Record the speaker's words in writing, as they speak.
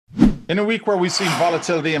In a week where we've seen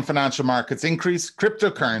volatility in financial markets increase,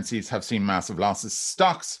 cryptocurrencies have seen massive losses,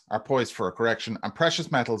 stocks are poised for a correction, and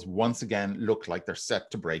precious metals once again look like they're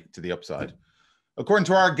set to break to the upside. According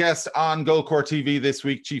to our guest on Goldcore TV this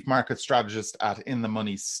week, Chief Market Strategist at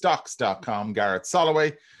InTheMoneyStocks.com, Gareth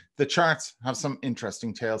Soloway, the charts have some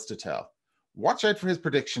interesting tales to tell. Watch out for his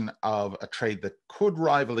prediction of a trade that could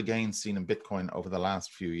rival the gains seen in Bitcoin over the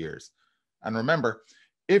last few years. And remember,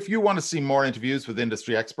 if you want to see more interviews with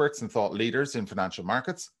industry experts and thought leaders in financial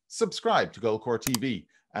markets, subscribe to Goldcore TV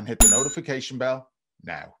and hit the notification bell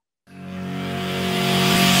now.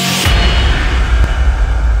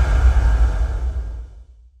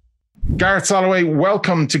 Gareth Soloway,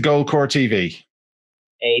 welcome to Goldcore TV.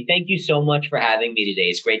 Hey, thank you so much for having me today.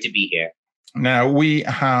 It's great to be here. Now, we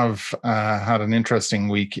have had an interesting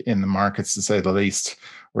week in the markets, to say the least.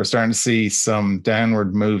 We're starting to see some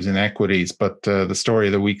downward moves in equities, but the story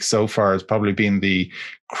of the week so far has probably been the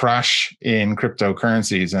crash in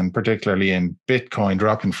cryptocurrencies, and particularly in Bitcoin,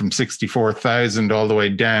 dropping from 64,000 all the way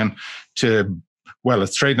down to, well,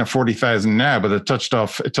 it's trading at 40,000 now, but it touched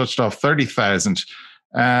off 30,000.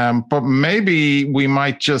 But maybe we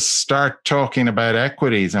might just start talking about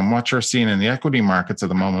equities and what you're seeing in the equity markets at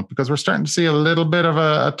the moment, because we're starting to see a little bit of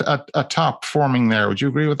a top forming there. Would you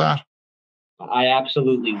agree with that? I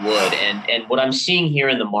absolutely would. And what I'm seeing here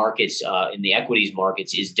in the markets, in the equities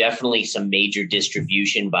markets, is definitely some major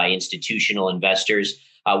distribution by institutional investors.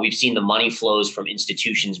 We've seen the money flows from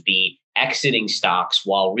institutions be exiting stocks,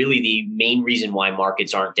 while really the main reason why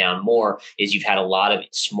markets aren't down more is you've had a lot of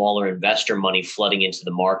smaller investor money flooding into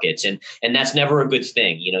the markets. And that's never a good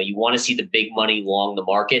thing. You know, you want to see the big money long the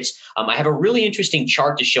markets. I have a really interesting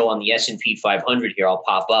chart to show on the S&P 500 here. I'll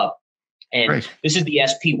pop up. And Great. This is the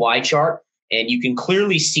SPY chart. And you can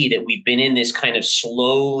clearly see that we've been in this kind of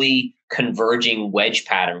slowly converging wedge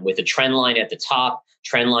pattern with a trend line at the top,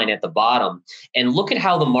 trend line at the bottom. And look at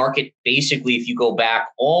how the market, basically, if you go back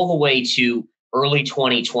all the way to early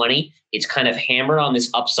 2020, it's kind of hammered on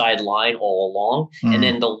this upside line all along. And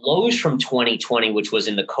then the lows from 2020, which was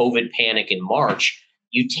in the COVID panic in March,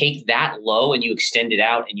 you take that low and you extend it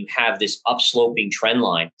out and you have this upsloping trend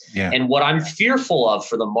line. Yeah. And what I'm fearful of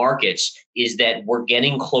for the markets is that we're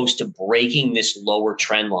getting close to breaking this lower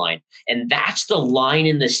trend line. And that's the line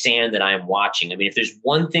in the sand that I'm watching. I mean, if there's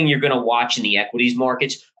one thing you're going to watch in the equities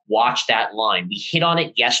markets, watch that line. We hit on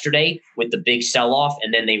it yesterday with the big sell-off,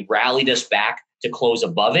 and then they rallied us back to close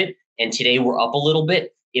above it. And today we're up a little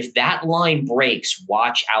bit. If that line breaks,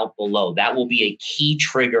 watch out below. That will be a key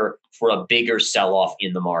trigger for a bigger sell-off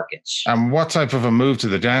in the markets. And what type of a move to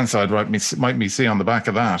the downside might we see on the back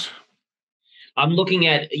of that? I'm looking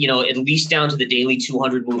at, at least down to the daily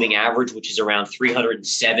 200 moving average, which is around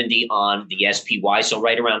 370 on the SPY. So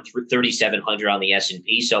right around 3,700 on the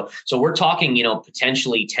S&P. So we're talking,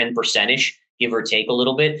 potentially 10%-ish, give or take a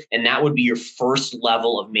little bit. And that would be your first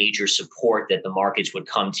level of major support that the markets would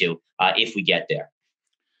come to if we get there.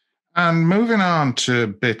 And moving on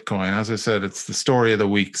to Bitcoin, as I said, it's the story of the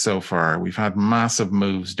week so far. We've had massive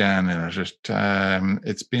moves down in it.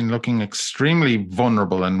 It's been looking extremely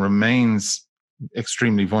vulnerable and remains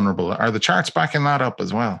extremely vulnerable. Are the charts backing that up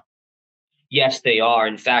as well? Yes, they are.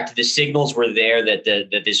 In fact, the signals were there that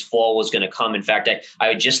this fall was going to come. In fact,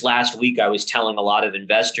 I just last week, I was telling a lot of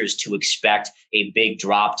investors to expect a big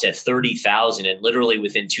drop to 30,000. And literally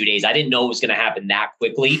within 2 days, I didn't know it was going to happen that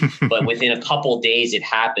quickly, but within a couple of days, it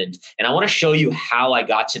happened. And I want to show you how I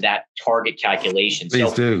got to that target calculation.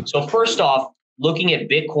 Please do. So first off, looking at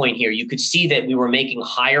Bitcoin here, you could see that we were making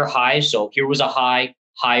higher highs. So here was a high.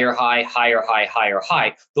 Higher high, higher high, higher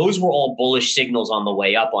high. Those were all bullish signals on the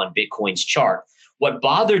way up on Bitcoin's chart. What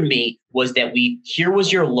bothered me was that here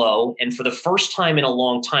was your low, and for the first time in a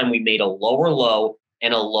long time, we made a lower low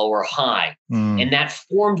and a lower high. And that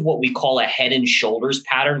formed what we call a head and shoulders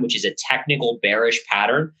pattern, which is a technical bearish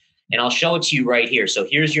pattern. And I'll show it to you right here. So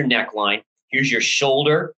here's your neckline. Here's your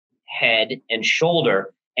shoulder, head, and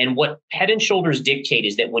shoulder. And what head and shoulders dictate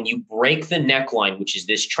is that when you break the neckline, which is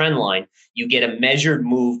this trend line, you get a measured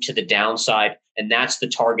move to the downside, and that's the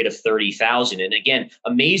target of 30,000. And again,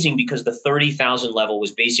 amazing, because the 30,000 level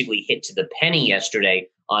was basically hit to the penny yesterday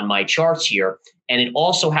on my charts here. And it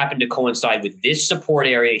also happened to coincide with this support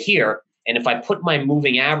area here. And if I put my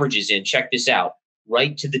moving averages in, check this out,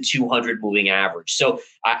 right to the 200 moving average. So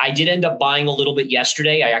I did end up buying a little bit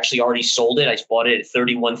yesterday. I actually already sold it. I bought it at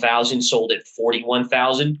 31,000, sold it at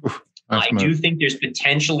 41,000. I do think there's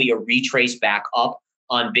potentially a retrace back up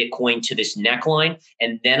on Bitcoin to this neckline.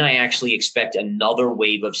 And then I actually expect another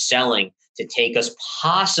wave of selling to to take us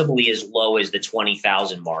possibly as low as the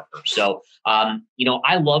 20,000 marker. So,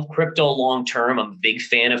 I love crypto long term. I'm a big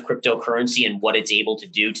fan of cryptocurrency and what it's able to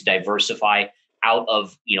do to diversify out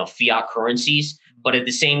of, fiat currencies. But at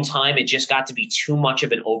the same time, it just got to be too much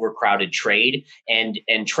of an overcrowded trade, and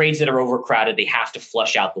trades that are overcrowded, they have to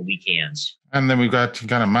flush out the weak hands. And then we've got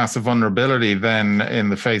kind of massive vulnerability then in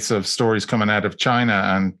the face of stories coming out of China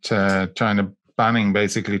and China banning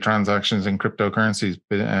basically transactions in cryptocurrencies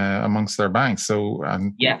amongst their banks. So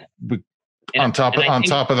on top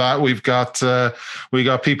of that, we've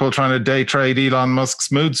got people trying to day trade Elon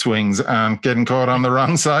Musk's mood swings and getting caught on the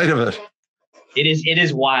wrong side of it. It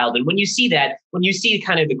is wild. And when you see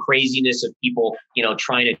kind of the craziness of people,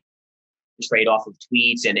 trying to trade off of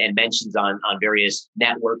tweets and mentions on various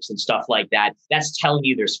networks and stuff like that, that's telling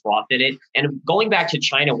you there's froth in it. And going back to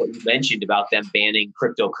China, what you mentioned about them banning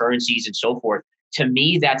cryptocurrencies and so forth, to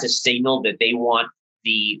me, that's a signal that they want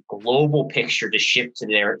the global picture to shift to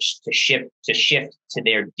their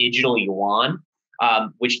digital yuan,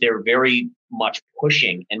 which they're very much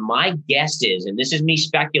pushing. And my guess is, and this is me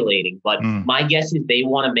speculating, but my guess is they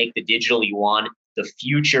want to make the digital yuan the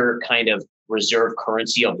future kind of reserve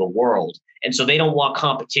currency of the world. And so they don't want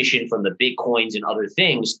competition from the Bitcoins and other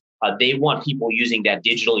things. They want people using that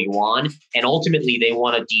digital yuan, and ultimately they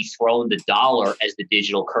want to dethrone the dollar as the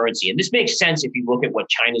digital currency. And this makes sense if you look at what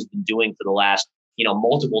China's been doing for the last,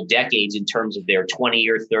 multiple decades in terms of their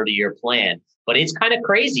 20-year, 30-year plan. But it's kind of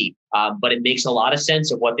crazy, but it makes a lot of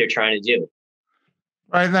sense of what they're trying to do.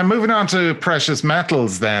 Right, then moving on to precious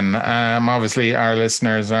metals then. Obviously, our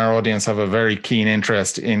listeners, our audience have a very keen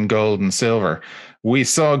interest in gold and silver. We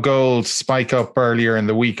saw gold spike up earlier in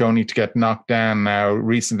the week, only to get knocked down now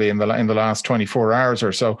recently in the last 24 hours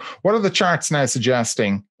or so. What are the charts now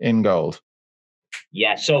suggesting in gold?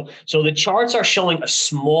 Yeah, so the charts are showing a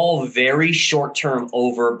small, very short-term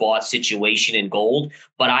overbought situation in gold,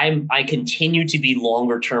 but I continue to be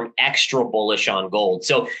longer-term extra bullish on gold.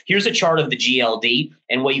 So here's a chart of the GLD,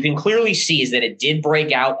 and what you can clearly see is that it did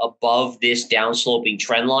break out above this downsloping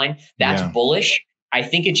trend line. That's bullish. I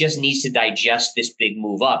think it just needs to digest this big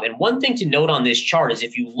move up. And one thing to note on this chart is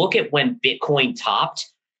if you look at when Bitcoin topped,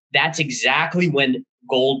 that's exactly when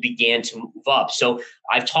gold began to move up. So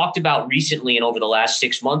I've talked about recently and over the last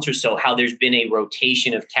 6 months or so how there's been a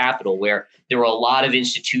rotation of capital where there were a lot of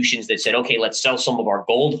institutions that said, okay, let's sell some of our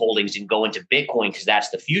gold holdings and go into Bitcoin because that's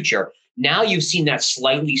the future. Now you've seen that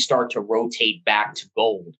slightly start to rotate back to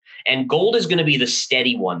gold. And gold is going to be the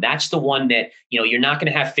steady one. That's the one that, you're not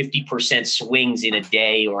going to have 50% swings in a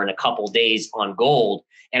day or in a couple of days on gold.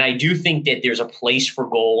 And I do think that there's a place for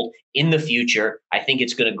gold in the future. I think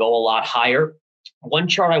it's going to go a lot higher. One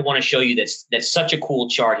chart I want to show you that's such a cool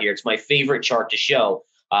chart here. It's my favorite chart to show.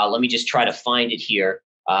 Let me just try to find it here.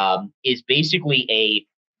 Is basically a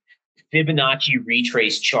Fibonacci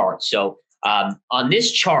retrace chart. So on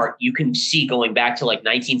this chart, you can see going back to like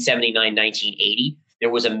 1979, 1980, there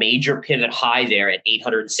was a major pivot high there at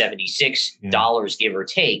 $876, give or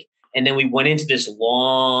take. And then we went into this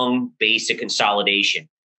long basic consolidation.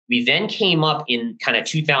 We then came up in kind of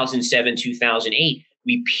 2007, 2008.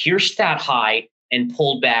 We pierced that high and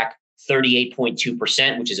pulled back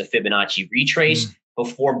 38.2%, which is a Fibonacci retrace,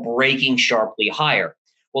 before breaking sharply higher.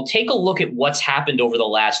 Well, take a look at what's happened over the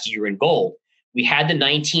last year in gold. We had the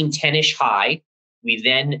 1910-ish high. We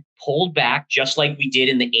then pulled back just like we did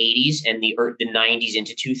in the 80s and the 90s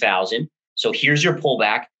into 2000. So here's your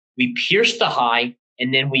pullback. We pierced the high,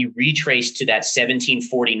 and then we retraced to that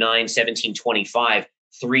 1749, 1725,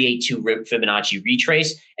 382 Fibonacci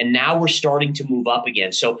retrace. And now we're starting to move up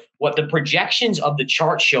again. So what the projections of the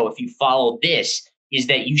chart show, if you follow this, is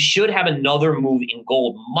that you should have another move in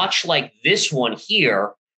gold, much like this one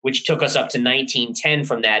here, which took us up to 1910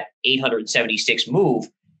 from that 876 move.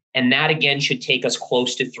 And that again should take us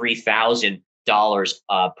close to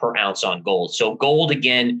 $3,000 per ounce on gold. So gold,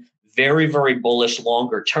 again, very, very bullish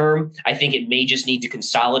longer term. I think it may just need to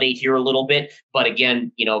consolidate here a little bit. But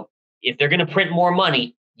again, if they're going to print more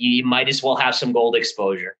money, you might as well have some gold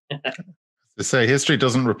exposure. To say history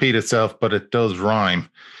doesn't repeat itself, but it does rhyme.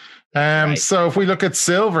 Right. So if we look at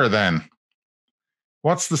silver then,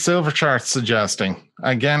 what's the silver chart suggesting?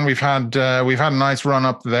 Again, we've had a nice run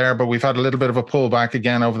up there, but we've had a little bit of a pullback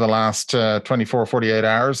again over the last 24, 48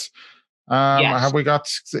 hours. Yes. Have we got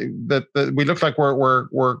that? We look like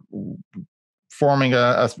we're forming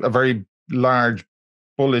a very large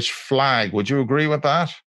bullish flag. Would you agree with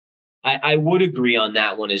that? I would agree on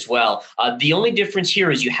that one as well. The only difference here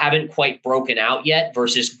is you haven't quite broken out yet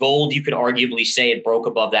versus gold. You could arguably say it broke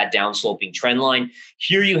above that downsloping trend line.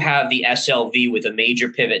 Here you have the SLV with a major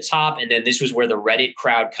pivot top. And then this was where the Reddit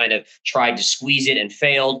crowd kind of tried to squeeze it and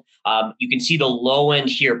failed. You can see the low end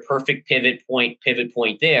here, perfect pivot point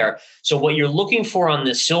there. So what you're looking for on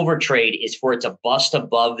the silver trade is for it to bust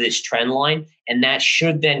above this trend line. And that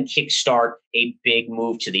should then kickstart a big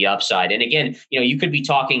move to the upside. And again, you could be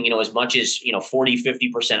talking, as much as, 40,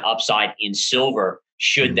 50% upside in silver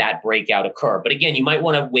should that breakout occur. But again, you might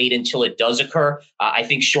want to wait until it does occur. I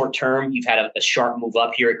think short term, you've had a sharp move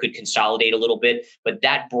up here. It could consolidate a little bit, but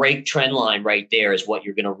that break trend line right there is what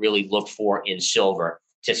you're going to really look for in silver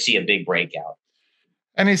to see a big breakout.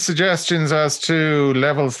 Any suggestions as to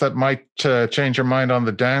levels that might change your mind on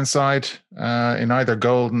the downside in either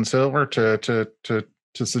gold and silver to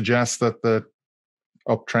suggest that the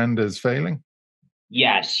uptrend is failing?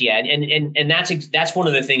 Yes, yeah, and that's one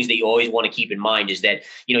of the things that you always want to keep in mind is that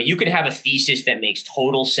you could have a thesis that makes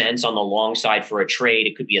total sense on the long side for a trade.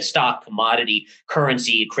 It could be a stock, commodity,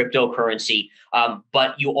 currency, cryptocurrency,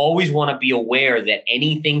 but you always want to be aware that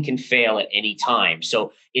anything can fail at any time.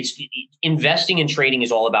 So it's investing and trading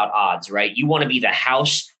is all about odds, right? You want to be the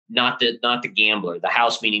house, not the gambler. The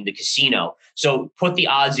house meaning the casino. So put the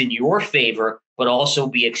odds in your favor, but also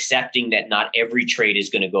be accepting that not every trade is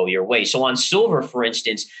going to go your way. So on silver, for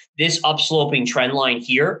instance, this upsloping trend line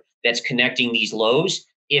here that's connecting these lows,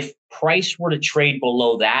 if price were to trade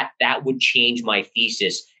below that, that would change my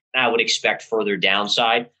thesis. And I would expect further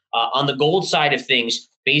downside. On the gold side of things,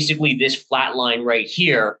 basically this flat line right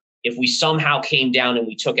here, if we somehow came down and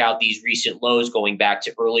we took out these recent lows going back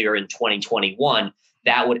to earlier in 2021,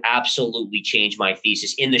 that would absolutely change my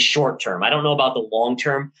thesis in the short term. I don't know about the long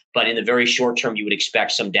term, but in the very short term, you would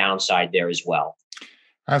expect some downside there as well.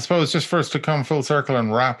 I suppose just for us to come full circle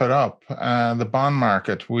and wrap it up, the bond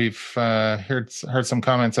market, we've heard some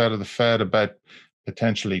comments out of the Fed about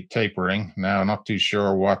potentially tapering. Now, not too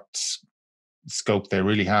sure what scope they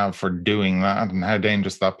really have for doing that and how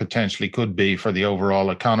dangerous that potentially could be for the overall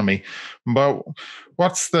economy. But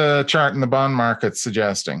what's the chart in the bond market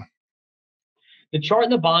suggesting? The chart in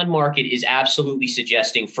the bond market is absolutely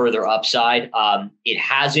suggesting further upside. It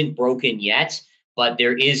hasn't broken yet, but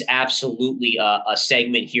there is absolutely a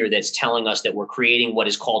segment here that's telling us that we're creating what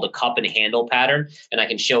is called a cup and handle pattern. And I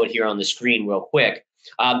can show it here on the screen real quick.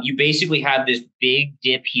 You basically have this big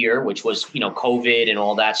dip here, which was, COVID and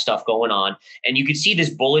all that stuff going on. And you can see this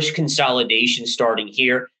bullish consolidation starting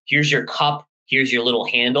here. Here's your cup. Here's your little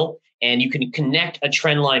handle. And you can connect a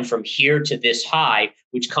trend line from here to this high,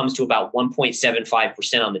 which comes to about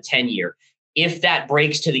 1.75% on the 10-year. If that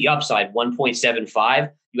breaks to the upside,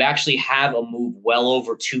 1.75, you actually have a move well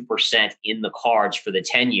over 2% in the cards for the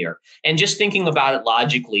 10-year. And just thinking about it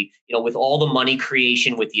logically, with all the money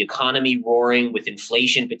creation, with the economy roaring, with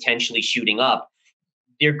inflation potentially shooting up,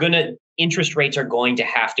 interest rates are going to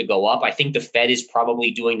have to go up. I think the Fed is probably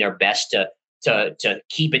doing their best to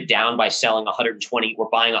keep it down by selling 120. We're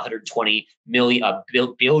buying 120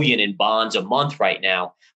 billion in bonds a month right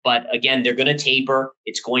now. But again, they're going to taper.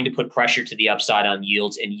 It's going to put pressure to the upside on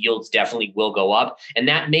yields, and yields definitely will go up. And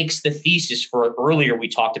that makes the thesis for earlier, we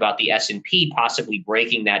talked about the S&P possibly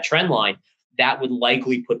breaking that trend line. That would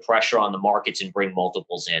likely put pressure on the markets and bring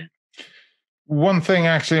multiples in. One thing,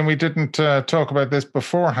 actually, and we didn't talk about this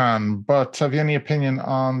beforehand, but have you any opinion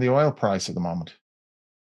on the oil price at the moment?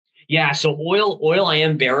 Yeah, so oil I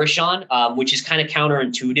am bearish on, which is kind of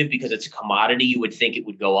counterintuitive because it's a commodity. You would think it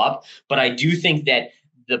would go up. But I do think that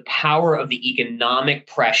the power of the economic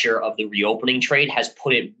pressure of the reopening trade has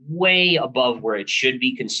put it way above where it should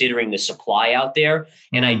be, considering the supply out there.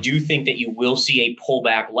 And I do think that you will see a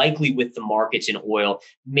pullback, likely with the markets in oil,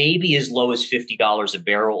 maybe as low as $50 a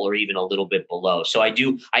barrel or even a little bit below. So I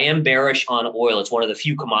am bearish on oil. It's one of the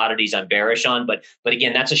few commodities I'm bearish on. But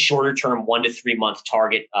again, that's a shorter term 1 to 3 month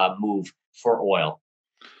target move for oil.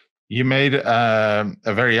 You made a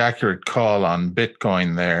very accurate call on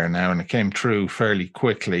Bitcoin there now, and it came true fairly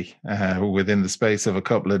quickly within the space of a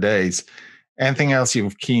couple of days. Anything else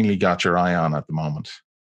you've keenly got your eye on at the moment?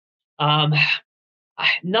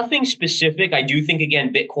 Nothing specific. I do think,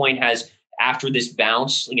 again, Bitcoin has, after this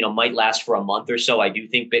bounce, might last for a month or so. I do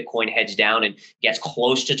think Bitcoin heads down and gets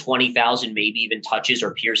close to 20,000, maybe even touches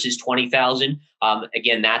or pierces 20,000.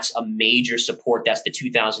 Again, that's a major support. That's the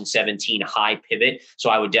 2017 high pivot. So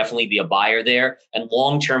I would definitely be a buyer there. And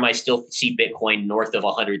long term, I still see Bitcoin north of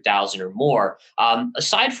 100,000 or more.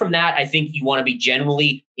 Aside from that, I think you want to be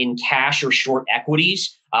generally in cash or short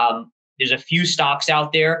equities. There's a few stocks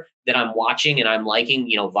out there that I'm watching and I'm liking.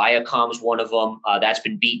 Viacom's one of them. That's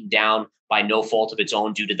been beaten down by no fault of its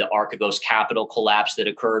own due to the Archegos Capital collapse that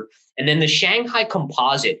occurred. And then the Shanghai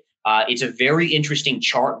Composite, it's a very interesting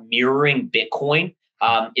chart mirroring Bitcoin.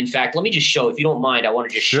 In fact, let me just show, if you don't mind, I want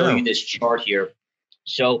to just show you this chart here.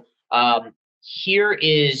 So here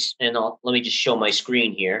is, and let me just show my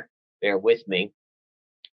screen here. Bear with me.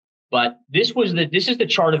 But this is the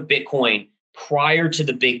chart of Bitcoin prior to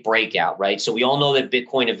the big breakout, right? So we all know that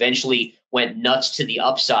Bitcoin eventually went nuts to the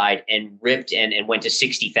upside and ripped and went to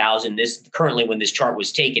 60,000. This currently, when this chart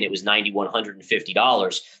was taken, it was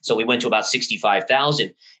 $9,150. So we went to about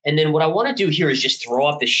 65,000. And then what I want to do here is just throw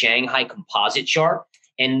up the Shanghai Composite chart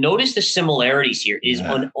and notice the similarities here. It is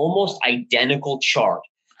an almost identical chart.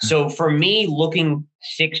 So for me, looking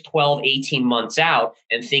 6, 12, 18 months out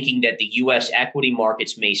and thinking that the U.S. equity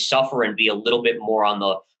markets may suffer and be a little bit more on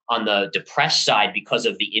the depressed side because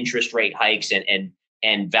of the interest rate hikes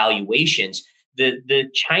and valuations, the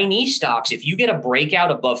Chinese stocks, if you get a breakout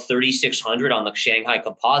above 3,600 on the Shanghai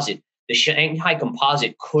Composite, the Shanghai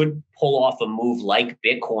Composite could pull off a move like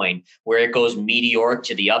Bitcoin, where it goes meteoric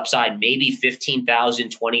to the upside, maybe 15,000,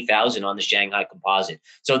 20,000 on the Shanghai Composite.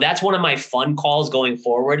 So that's one of my fun calls going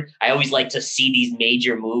forward. I always like to see these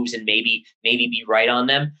major moves and maybe be right on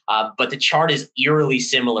them. But the chart is eerily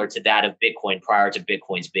similar to that of Bitcoin prior to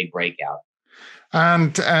Bitcoin's big breakout.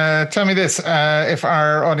 And tell me this, if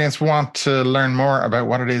our audience want to learn more about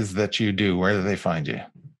what it is that you do, where do they find you?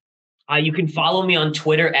 You can follow me on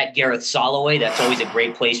Twitter at Gareth Soloway. That's always a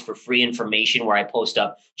great place for free information where I post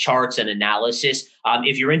up charts and analysis.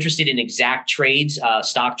 If you're interested in exact trades,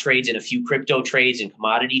 stock trades, and a few crypto trades and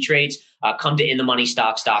commodity trades, come to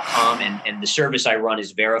inthemoneystocks.com. And the service I run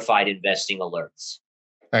is verified investing alerts.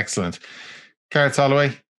 Excellent. Gareth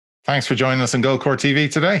Soloway, thanks for joining us on Goldcore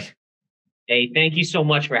TV today. Hey, thank you so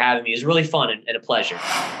much for having me. It was really fun and a pleasure.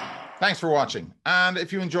 Thanks for watching. And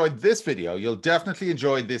if you enjoyed this video, you'll definitely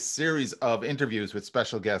enjoy this series of interviews with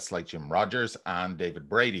special guests like Jim Rogers and David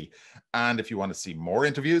Brady. And if you want to see more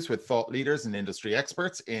interviews with thought leaders and industry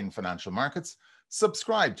experts in financial markets,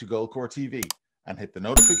 subscribe to Goldcore TV and hit the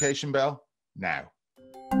notification bell now.